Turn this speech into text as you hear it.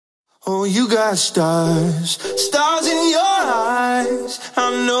Oh, you got stars, stars in your eyes.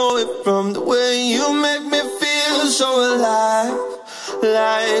 I know it from the way you make me feel so alive.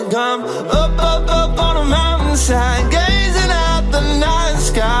 Like I'm up on a mountainside, gazing at the night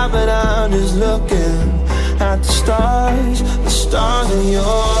sky, but I'm just looking at the stars in your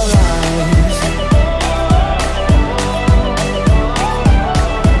eyes.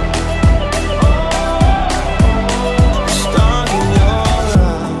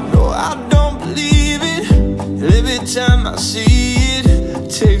 Time I see it,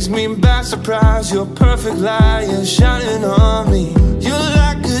 takes me by surprise. You're perfect light, you're shining on me. You're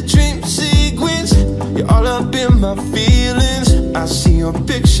like a dream sequence, you're all up in my feelings. I see your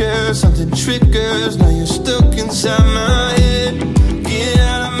picture, something triggers. Now you're stuck inside my head. Get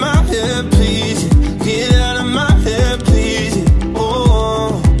out of my head, please. Get out of my head, please.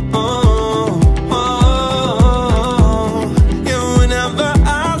 Oh, oh, oh. And whenever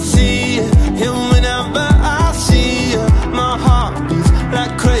I see you, and whenever I see you, my heart beats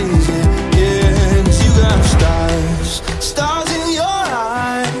like crazy, yeah. 'Cause you got stars, stars in your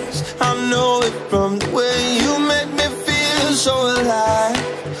eyes. I know it from the way you make me feel so alive.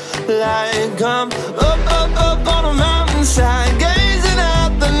 Like I'm up on a mountainside, gazing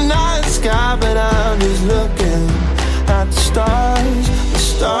at the night sky, but I'm just looking at the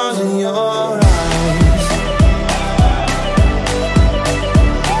stars in your eyes.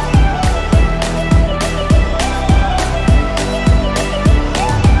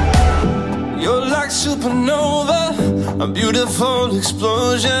 Supernova, a beautiful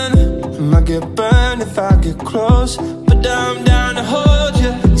explosion. I might get burned if I get close, but I'm down to hold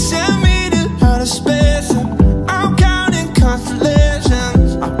you.